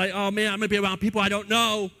some of you, you'll be like, oh man, I'm going to be around people I don't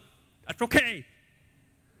know. That's okay.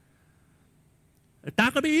 It's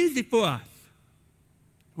not going to be easy for us.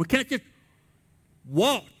 We can't just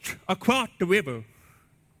walk across the river.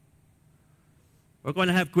 We're going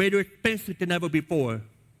to have greater expenses than ever before.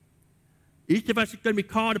 Each of us is going to be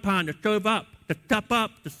called upon to serve up, to step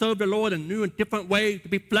up, to serve the Lord in new and different ways, to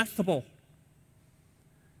be flexible.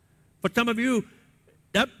 For some of you,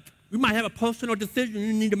 you might have a personal decision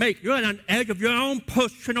you need to make. You're on the edge of your own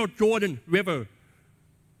personal Jordan River.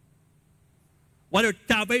 Whether it's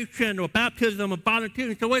salvation or baptism or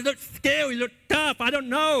volunteering. So it looks scary, it looks tough. I don't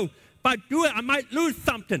know. If I do it, I might lose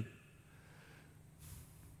something.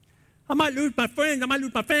 I might lose my friends. I might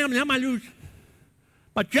lose my family. I might lose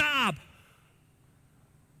my job.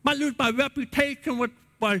 I might lose my reputation with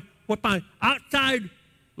my outside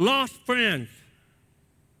lost friends.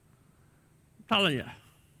 I'm telling you.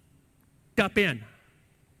 Step in.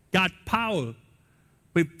 God's power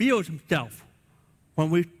reveals himself when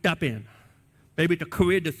we step in. Maybe it's a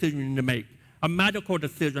career decision you need to make, a medical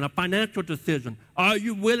decision, a financial decision. Are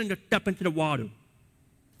you willing to step into the water?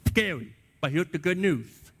 Scary, but here's the good news.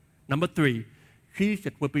 Number 3,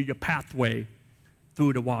 Jesus will be your pathway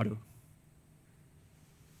through the water.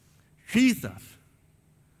 Jesus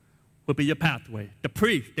will be your pathway. The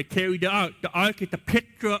priest that carried the ark. The ark is the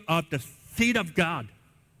picture of the seed of God.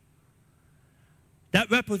 That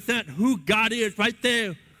represents who God is right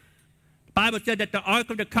there. The Bible said that the Ark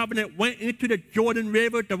of the Covenant went into the Jordan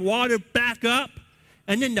River, the water back up,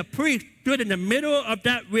 and then the priest stood in the middle of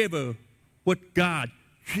that river with God,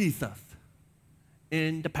 Jesus,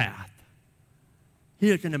 in the path. He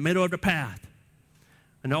is in the middle of the path.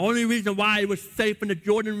 And the only reason why it was safe in the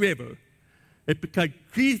Jordan River is because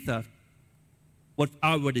Jesus was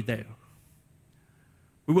already there.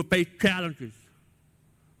 We will face challenges.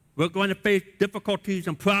 We're going to face difficulties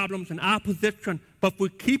and problems and opposition, but if we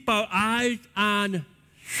keep our eyes on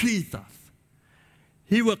Jesus,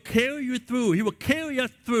 he will carry you through. He will carry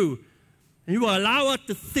us through, and he will allow us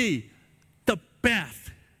to see the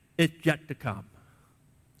best is yet to come.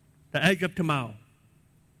 The edge of tomorrow.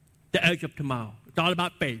 The edge of tomorrow. It's all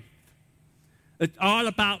about faith. It's all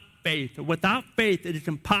about faith. Without faith, it is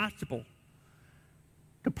impossible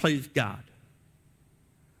to please God.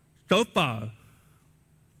 So far,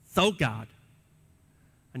 so God,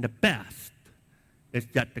 and the best is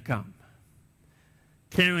yet to come.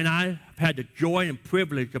 Karen and I have had the joy and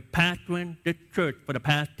privilege of pastoring this church for the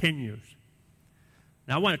past 10 years.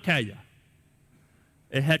 And I want to tell you,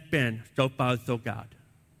 it has been so far so God.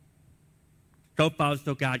 So far,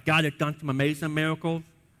 so God. God has done some amazing miracles.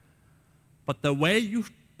 But the way you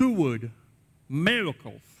steward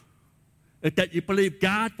miracles is that you believe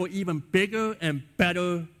God for even bigger and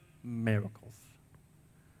better miracles.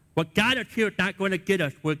 What God is here is not going to get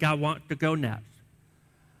us where God wants to go next.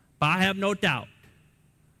 But I have no doubt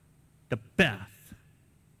the best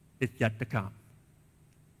is yet to come.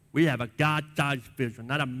 We have a God-sized vision,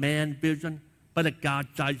 not a man vision, but a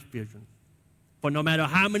God-sized vision. For no matter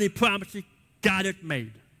how many promises God has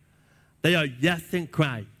made, they are yes in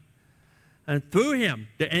Christ. And through him,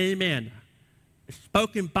 the amen is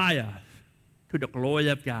spoken by us to the glory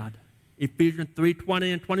of God. Ephesians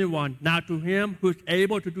 3:20 and 21. Now to him who is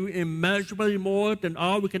able to do immeasurably more than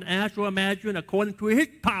all we can ask or imagine, according to his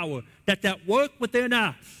power that's at work within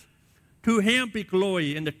us. To him be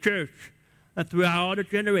glory in the church and throughout all the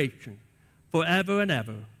generations, forever and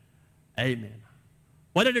ever. Amen.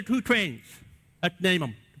 What are the two trains? Let's name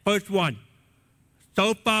them. The first one,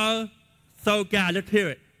 so far, so God. Let's hear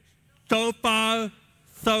it. So far,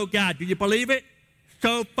 so God. Do you believe it?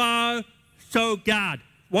 So far, so God.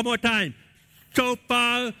 One more time. So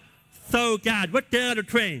far, so God. What's the other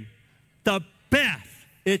train? The best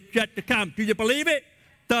is yet to come. Do you believe it?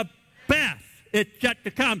 The best is yet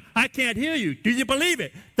to come. I can't hear you. Do you believe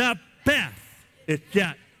it? The best is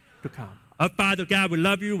yet to come. Our Father God, we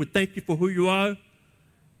love you. We thank you for who you are.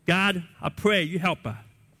 God, I pray you help us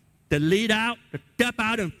to lead out, to step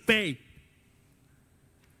out in faith.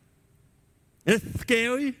 It's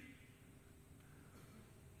scary.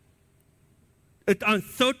 It's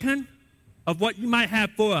uncertain of what you might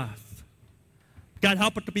have for us. God,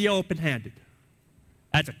 help us to be open-handed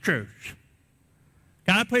as a church.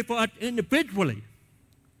 God, I pray for us individually.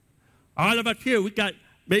 All of us here, we got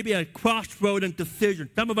maybe a crossroad and decision.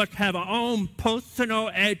 Some of us have our own personal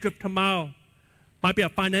edge of tomorrow. Might be a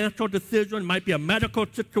financial decision, might be a medical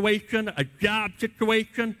situation, a job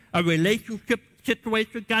situation, a relationship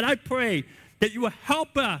situation. God, I pray that you will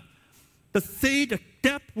help us to see the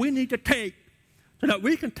step we need to take so that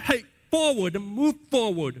we can take forward and move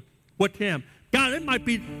forward with him. God, it might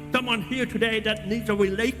be someone here today that needs a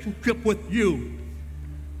relationship with you.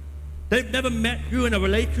 They've never met you in a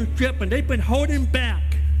relationship, and they've been holding back.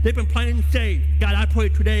 They've been playing safe. God, I pray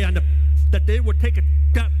today that they will take a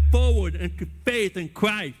step forward into faith in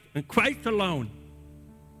Christ and Christ alone.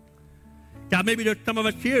 God, maybe there's some of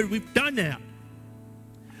us here, we've done that,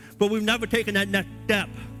 but we've never taken that next step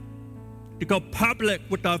to go public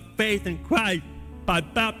with our faith in Christ by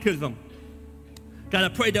baptism. God, I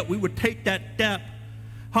pray that we would take that step,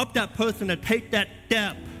 help that person to take that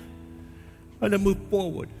step and to move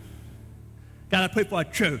forward. God, I pray for our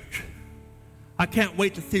church. I can't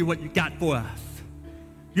wait to see what you got for us.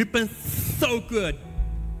 You've been so good.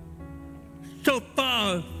 So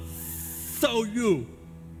far, so you.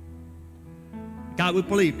 God, we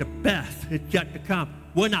believe the best is yet to come.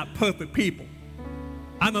 We're not perfect people.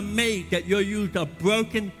 I'm amazed that you used a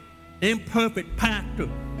broken, imperfect pastor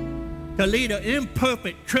to lead an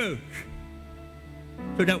imperfect church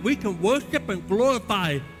so that we can worship and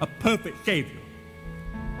glorify a perfect Savior.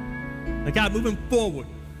 And God, moving forward,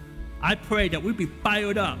 I pray that we be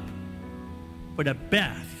fired up for the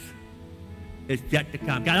best is yet to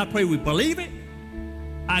come. God, I pray we believe it.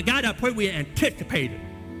 God, I pray we anticipate it.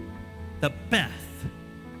 The best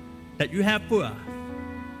that you have for us.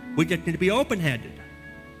 We just need to be open-handed,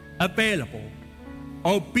 available,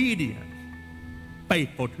 obedient,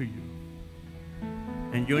 faithful to you.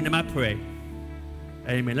 And your name I pray.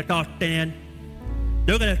 Amen. Let's all stand.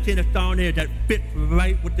 They're going to sing a song here that fits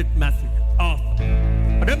right with this message.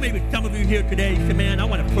 Awesome. But there may be some of you here today say, man, I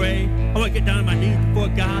want to pray. I want to get down on my knees before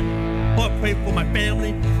God. I want to pray for my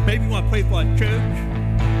family. Maybe you want to pray for a church.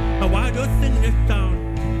 But while they're singing this song,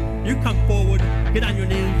 you come forward, get on your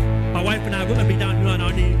knees. My wife and I, we're going to be down here on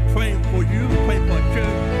our knees praying for you, praying for a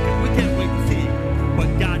church. We can't wait to see what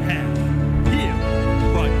God has here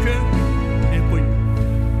for our church and for you.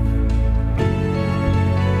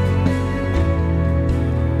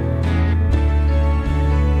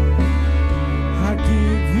 I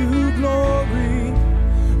give you glory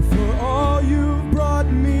for all you've brought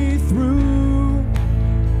me through.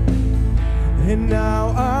 And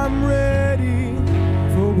now I'm ready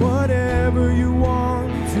for whatever you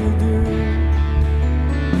want to do.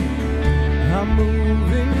 I'm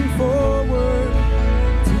moving forward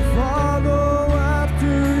to follow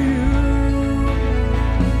after you.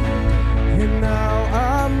 And now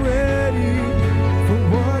I'm ready for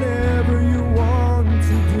whatever you want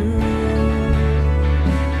to do.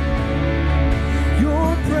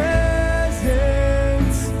 Your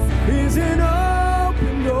presence is an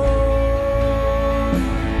open door.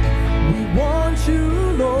 We want you,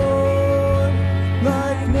 Lord.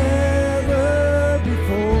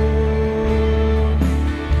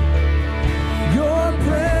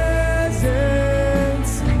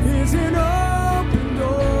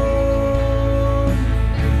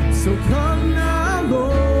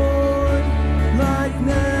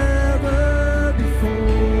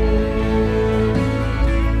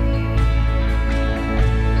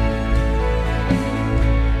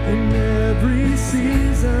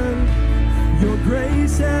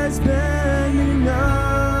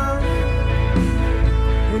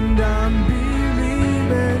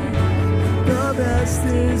 best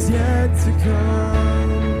is yet to come.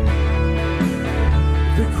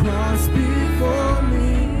 The cross before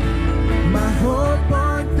me, my hope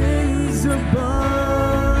on things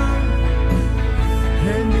above.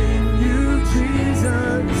 And in you,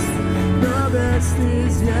 Jesus, the best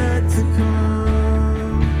is yet to come.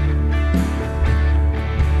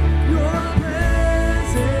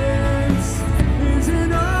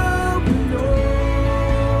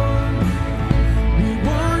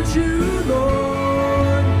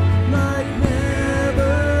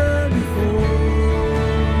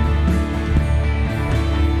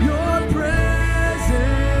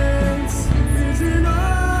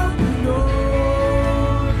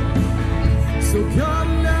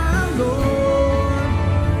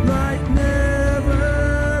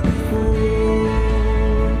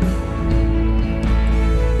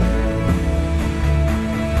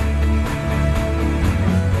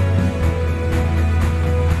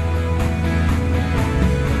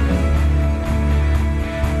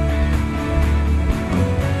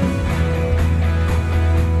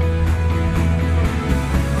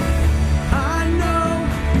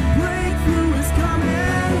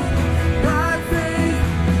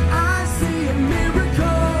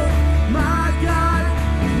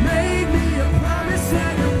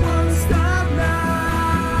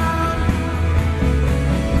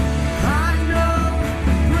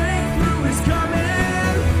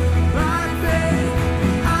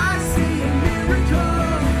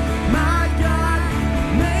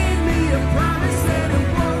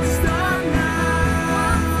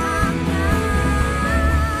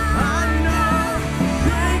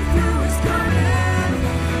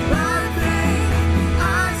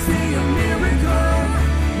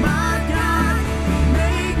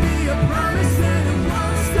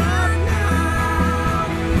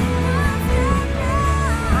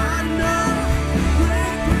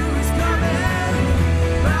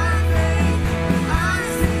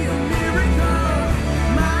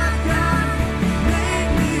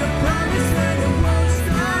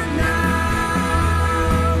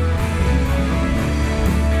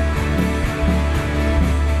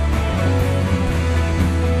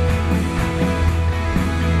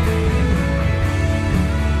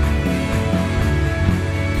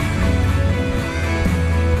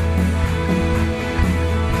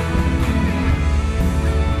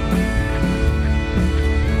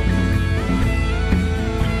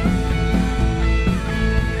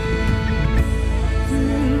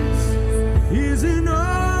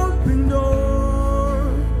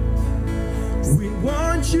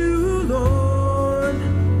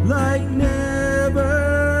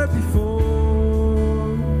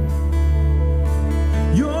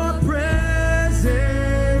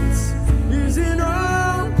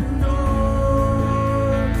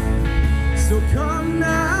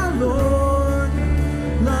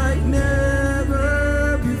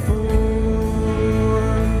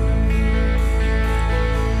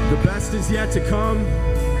 Yet to come,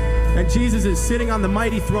 and Jesus is sitting on the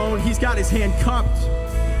mighty throne. He's got his hand cupped.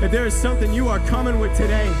 If there is something you are coming with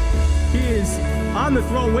today, he is on the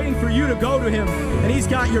throne waiting for you to go to him, and he's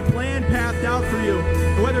got your plan pathed out for you.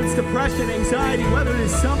 Whether it's depression, anxiety, whether it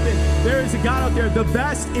is something, there is a God out there. The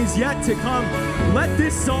best is yet to come. Let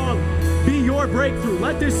this song be your breakthrough.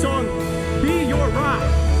 Let this song be your rock.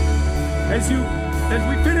 As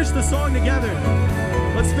we finish the song together,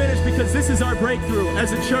 let's finish, because this is our breakthrough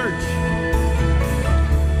as a church.